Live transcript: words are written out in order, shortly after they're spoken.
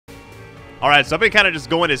All right, so I've been kind of just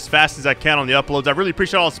going as fast as I can on the uploads. I really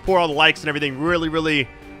appreciate all the support, all the likes and everything. Really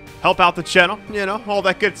help out the channel, you know, all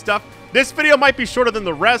that good stuff. This video might be shorter than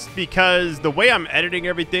the rest because the way I'm editing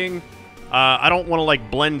everything, I don't want to like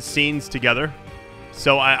blend scenes together.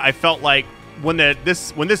 So I felt like when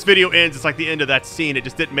this video ends, it's like the end of that scene. It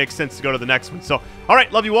just didn't make sense to go to the next one. So, all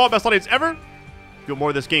right, love you all. Best audience ever. If you want more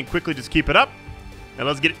of this game quickly, just keep it up. And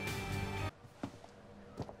let's get it.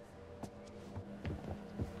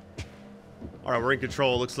 All right, we're in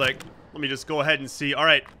control, looks like. Let me just go ahead and see. All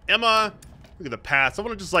right, Emma, look at the paths. I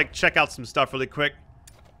want to just like check out some stuff really quick.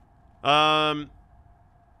 These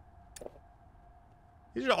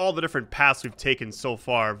are all the different paths we've taken so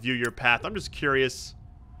far. View your path. I'm just curious.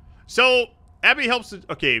 So, Abby helps...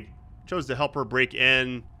 Okay, chose to help her break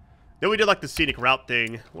in. Then we did like the scenic route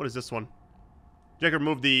thing. What is this one? Jack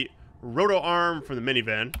removed the roto arm from the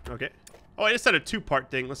minivan. Okay. Oh, I just had a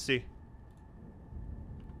two-part thing. Let's see.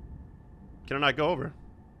 Can I not go over?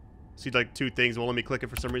 See like two things. Well, let me click it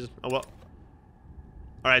for some reason. Oh, well.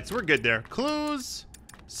 Alright, so we're good there. Clues.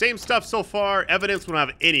 Same stuff so far. Evidence, we don't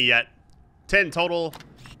have any yet. 10 total.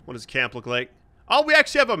 What does camp look like? Oh, we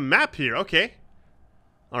actually have a map here. Okay.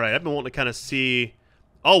 Alright, I've been wanting to kind of see...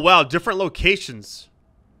 Oh, wow. Different locations.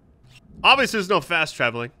 Obviously, there's no fast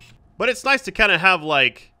traveling. But it's nice to kind of have,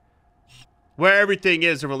 like... where everything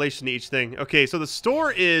is in relation to each thing. Okay, so the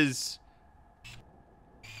store is...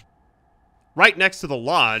 right next to the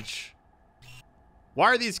lodge. Why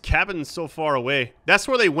are these cabins so far away? That's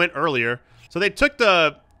where they went earlier. So they took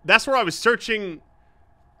the... That's where I was searching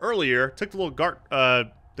earlier. Took the little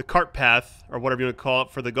the cart path, or whatever you want to call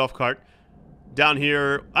it, for the golf cart. Down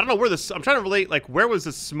here. I don't know where this... I'm trying to relate, like, where was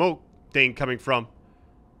the smoke thing coming from?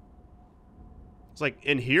 It's like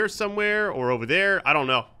in here somewhere, or over there. I don't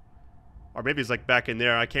know. Or maybe it's like back in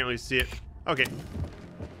there. I can't really see it. Okay.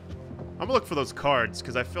 I'm gonna look for those cards,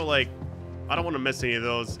 because I feel like I don't want to miss any of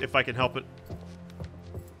those if I can help it.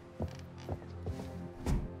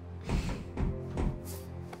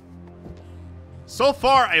 So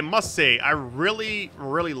far, I must say, I really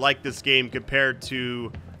like this game compared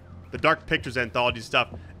to the Dark Pictures Anthology stuff.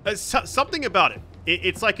 Something about it.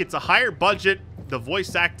 It's like it's a higher budget. The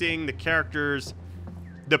voice acting, the characters,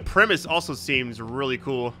 the premise also seems really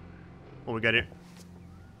cool. What we got here?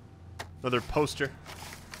 Another poster.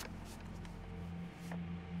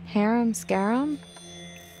 Harem Scarum?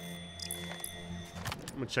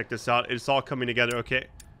 I'm gonna check this out. It's all coming together, okay.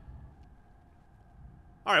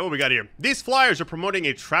 Alright, what we got here? These flyers are promoting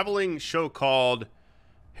a traveling show called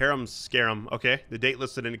Harem Scarum. Okay, the date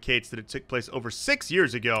listed indicates that it took place over 6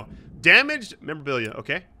 years ago. Damaged memorabilia,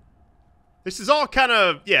 okay. This is all kind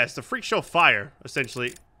of, yeah, it's the freak show fire,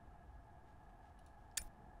 essentially.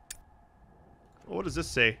 What does this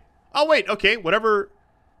say? Oh, wait, okay, whatever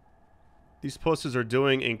these posters are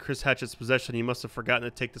doing in Chris Hatchett's possession, he must have forgotten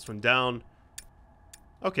to take this one down.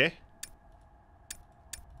 Okay.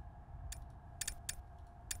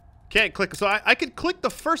 Can't click. So I could click the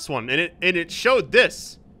first one, and it showed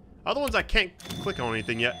this. Other ones I can't click on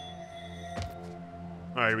anything yet.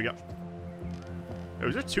 All right, here we go. Oh,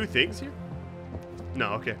 is there two things here?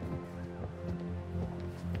 No, okay.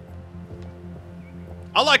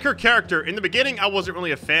 I like her character. In the beginning, I wasn't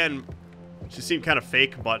really a fan. She seemed kind of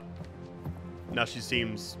fake, but now she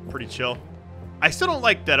seems pretty chill. I still don't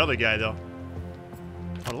like that other guy, though.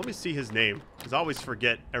 Oh, let me see his name, because I always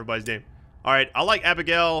forget everybody's name. All right, I like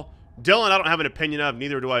Abigail. Dylan, I don't have an opinion of.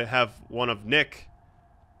 Neither do I have one of Nick.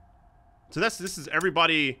 So this is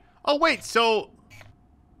everybody. Oh, wait, so...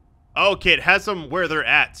 Okay, it has them where they're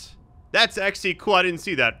at. That's actually cool. I didn't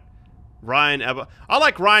see that. Ryan, I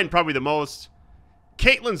like Ryan probably the most.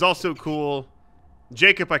 Kaitlyn's also cool.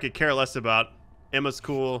 Jacob I could care less about. Emma's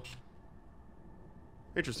cool.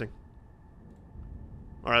 Interesting.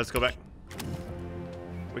 All right, let's go back.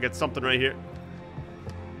 We got something right here.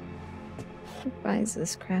 Who buys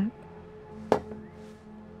this crap?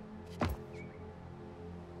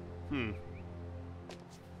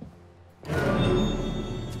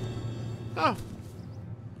 Oh.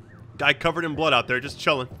 Guy covered in blood out there, just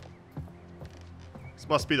chilling. This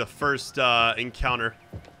must be the first encounter.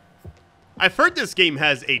 I've heard this game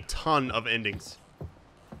has a ton of endings.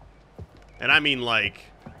 And I mean like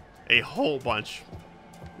a whole bunch.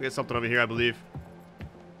 We got something over here, I believe.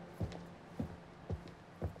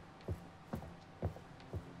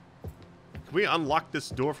 Can we unlock this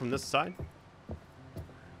door from this side?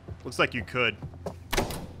 Looks like you could.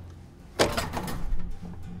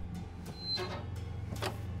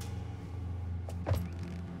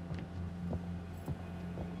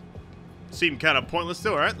 Seemed kind of pointless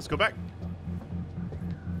still. Alright, let's go back.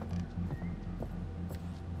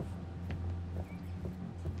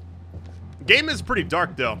 Game is pretty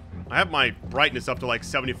dark, though. I have my brightness up to like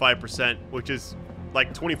 75%, which is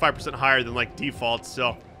like 25% higher than like default,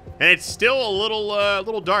 so... And it's still a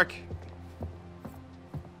little dark.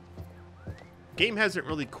 Game hasn't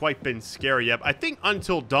really quite been scary yet. I think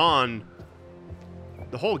Until Dawn,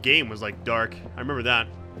 the whole game was like dark. I remember that.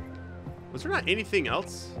 Was there not anything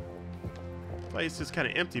else? Why it's just kind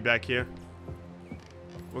of empty back here.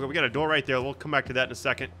 We got a door right there. We'll come back to that in a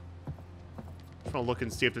second. Just want to look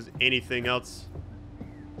and see if there's anything else.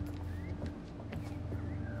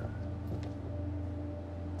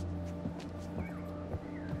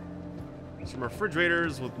 Some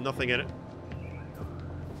refrigerators with nothing in it.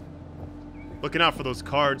 Looking out for those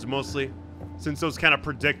cards mostly, since those kind of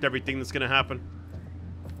predict everything that's going to happen.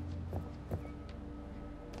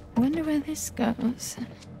 Wonder where this goes.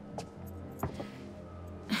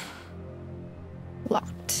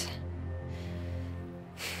 Locked.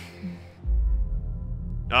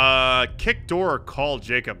 Kick door or call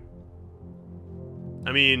Jacob.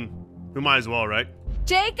 I mean, we might as well, right?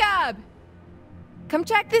 Jacob! Come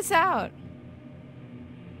check this out.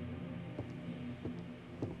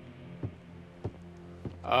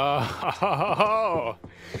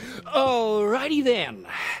 Alrighty then.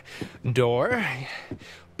 Door,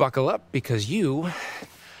 buckle up because you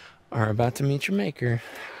are about to meet your maker.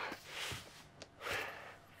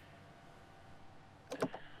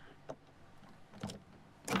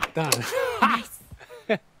 Done. Nice.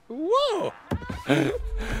 Whoa!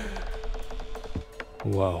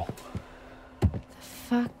 Whoa.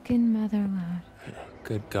 Fucking mother load.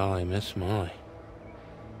 Good golly, Miss Molly.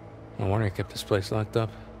 No wonder he kept this place locked up.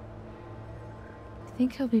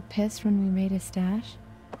 Think he'll be pissed when we raid his stash?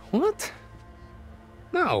 What?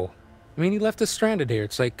 No. I mean, he left us stranded here.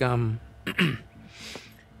 It's like,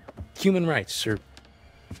 human rights or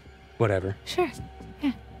whatever. Sure.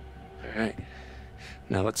 Yeah. All right.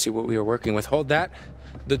 Now let's see what we are working with. Hold that.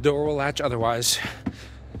 The door will latch otherwise.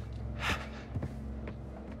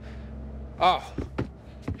 Oh.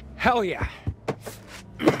 Hell yeah.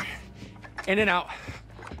 In and out.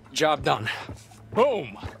 Job done.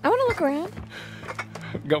 Boom. I want to look around.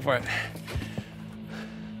 Go for it.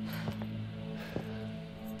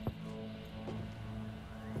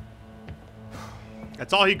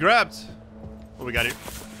 That's all he grabbed. What we got here?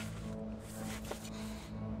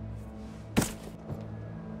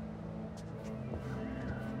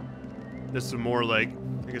 There's some more, like,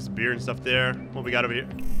 I guess beer and stuff there. What we got over here?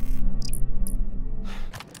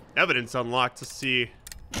 Evidence unlocked. Let's see.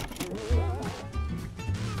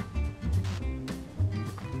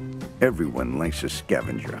 Everyone likes a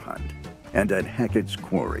scavenger hunt. And at Hackett's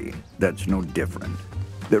Quarry, that's no different.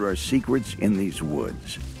 There are secrets in these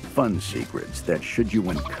woods. Fun secrets that, should you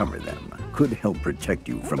uncover them, could help protect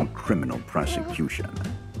you from criminal prosecution.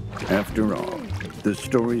 After all, the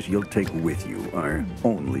stories you'll take with you are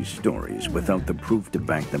only stories without the proof to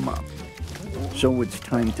back them up. So it's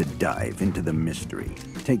time to dive into the mystery,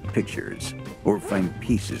 take pictures, or find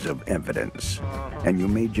pieces of evidence, and you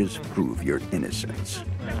may just prove your innocence.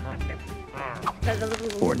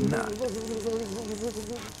 Or not.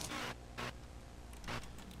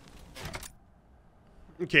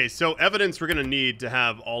 Okay, so evidence we're gonna need to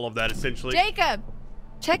have all of that, essentially. Jacob!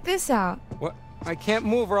 Check this out. What? I can't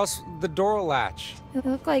move or else the door will latch. They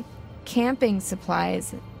look like camping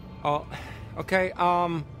supplies. Oh, okay,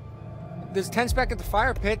 there's tents back at the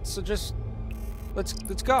fire pit, so just, let's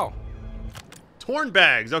go. Torn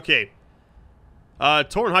bags, okay.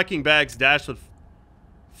 Torn hiking bags dashed with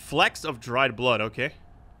flecks of dried blood, okay.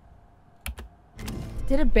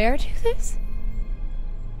 Did a bear do this?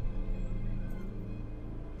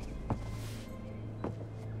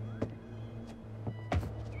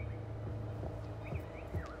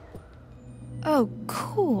 Oh,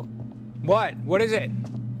 cool. What? What is it?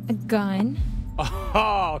 A gun.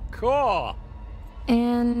 Oh, cool.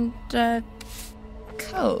 And a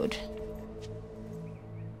code.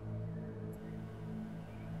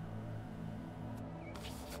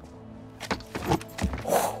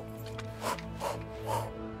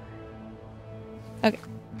 Okay.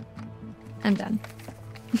 I'm done.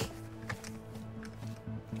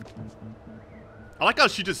 I like how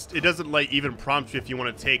she just, it doesn't like even prompt you if you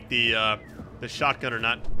want to take the shotgun or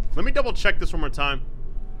not. Let me double check this one more time.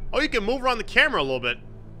 Oh, you can move around the camera a little bit.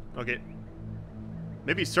 Okay.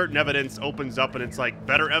 Maybe certain evidence opens up and it's like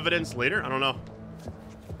better evidence later. I don't know.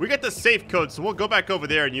 We got the safe code, so we'll go back over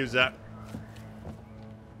there and use that.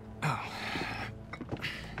 Oh.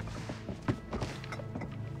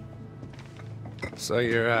 So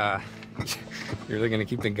you're really gonna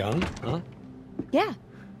keep the gun, huh? Yeah.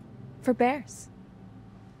 For bears.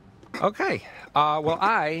 Okay. Well,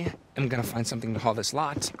 I am gonna find something to haul this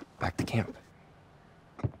lot back to camp.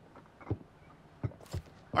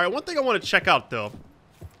 All right, one thing I want to check out, though.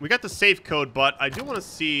 We got the safe code, but I do want to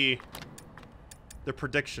see the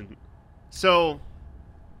prediction. So,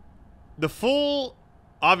 the full,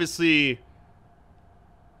 obviously...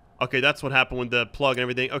 Okay, that's what happened with the plug and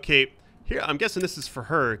everything. Okay, here, I'm guessing this is for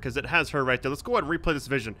her, because it has her right there. Let's go ahead and replay this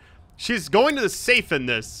vision. She's going to the safe in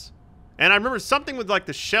this. And I remember something with, like,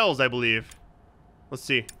 the shells, I believe. Let's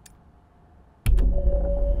see.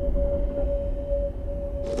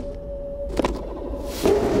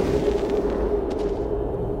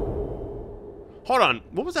 Hold on.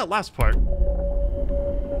 What was that last part?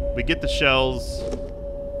 We get the shells.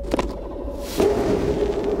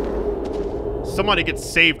 Somebody gets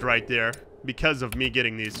saved right there because of me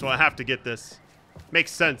getting these, so I have to get this.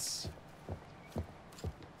 Makes sense.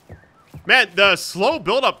 Man, the slow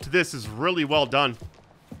build-up to this is really well done.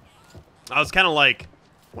 I was kind of like,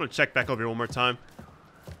 I want to check back over here one more time.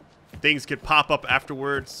 Things could pop up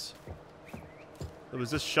afterwards. There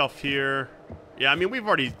was this shelf here. Yeah, I mean, we've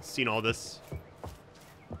already seen all this.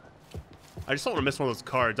 I just don't want to miss one of those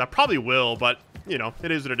cards. I probably will, but, you know,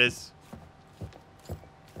 it is what it is.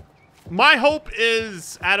 My hope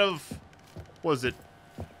is out of, what is it,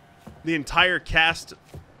 the entire cast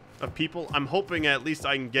of people, I'm hoping at least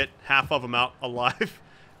I can get half of them out alive.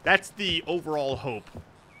 That's the overall hope.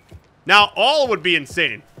 Now, all would be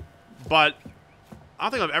insane, but I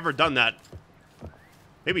don't think I've ever done that.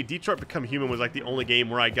 Maybe Detroit Become Human was like the only game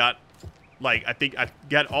where I got, like, I think I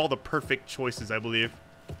got all the perfect choices, I believe.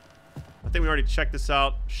 I think we already checked this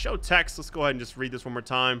out. Show text. Let's go ahead and just read this one more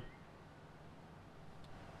time.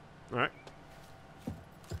 All right.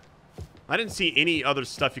 I didn't see any other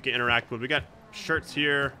stuff you can interact with. We got shirts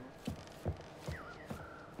here.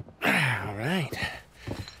 All right.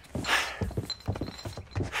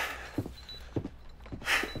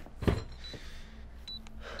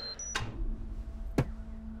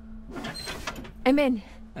 I'm in.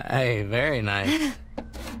 Hey, very nice.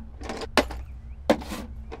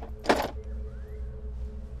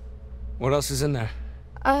 What else is in there?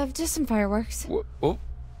 Just some fireworks. Whoa,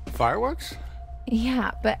 fireworks?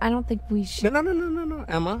 Yeah, but I don't think we should. No,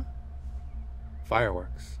 Emma.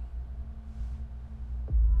 Fireworks.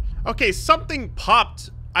 Okay, something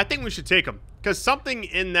popped. I think we should take them. Because something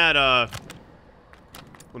in that,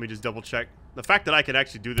 let me just double check. The fact that I could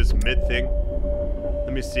actually do this mid thing.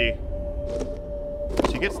 Let me see.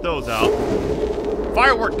 She gets those out.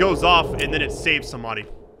 Firework goes off, and then it saves somebody.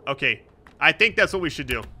 Okay, I think that's what we should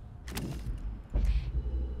do.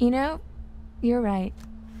 You know, you're right.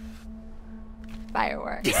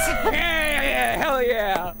 Fireworks. Yeah, hell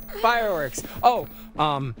yeah. Fireworks. Oh,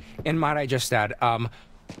 and might I just add,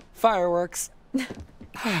 fireworks.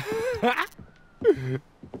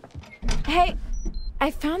 Hey,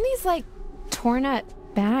 I found these, like, torn up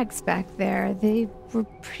bags back there. They were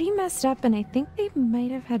pretty messed up, and I think they might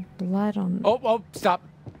have had blood on them. Oh, stop.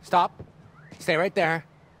 Stay right there.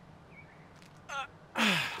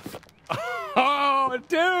 Oh,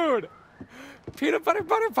 dude. Peanut butter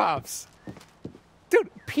pops. Dude,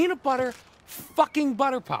 peanut butter fucking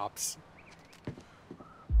butter pops.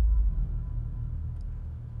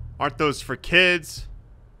 Aren't those for kids?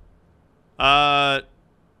 I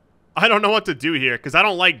don't know what to do here, because I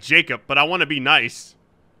don't like Jacob, but I want to be nice.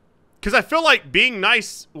 Because I feel like being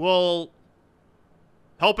nice will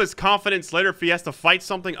help his confidence later if he has to fight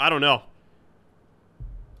something. I don't know.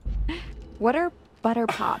 What are butter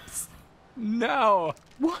pops? No.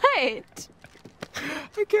 What?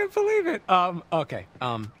 I can't believe it. Okay.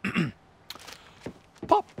 Pop,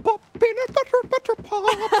 peanut butter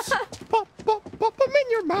pops. Pop, them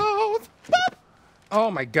in your mouth. Pop. Oh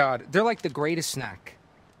my god, they're like the greatest snack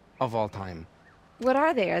of all time. What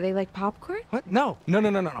are they? Are they like popcorn? What? No.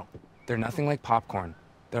 They're nothing like popcorn.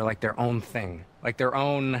 They're like their own thing. Like their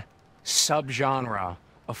own subgenre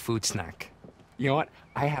of food snack. You know what?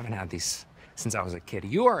 I haven't had these since I was a kid.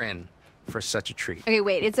 You are in for such a treat. Okay,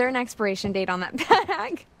 wait. Is there an expiration date on that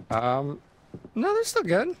bag? No, they're still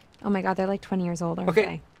good. Oh my god, they're like 20 years old, aren't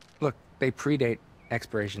they? Look, they predate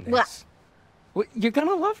expiration dates. Blah. Well, you're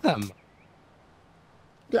gonna love them.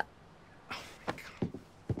 Blah. Oh my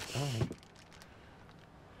god.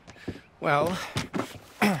 Well,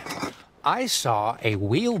 I saw a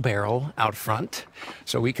wheelbarrow out front,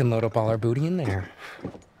 so we can load up all our booty in there.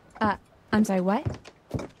 I'm sorry, what?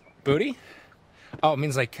 Booty? Oh, it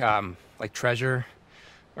means like treasure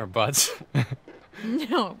or butts.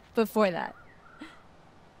 No, before that.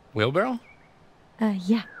 Wheelbarrow?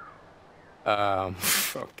 Yeah.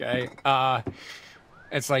 Okay.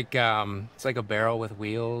 It's like a barrel with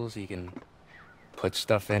wheels. You can put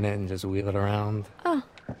stuff in it and just wheel it around. Oh,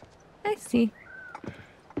 I see.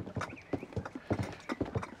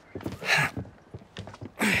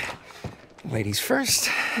 Ladies first.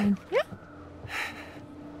 Yeah.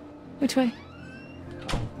 Which way?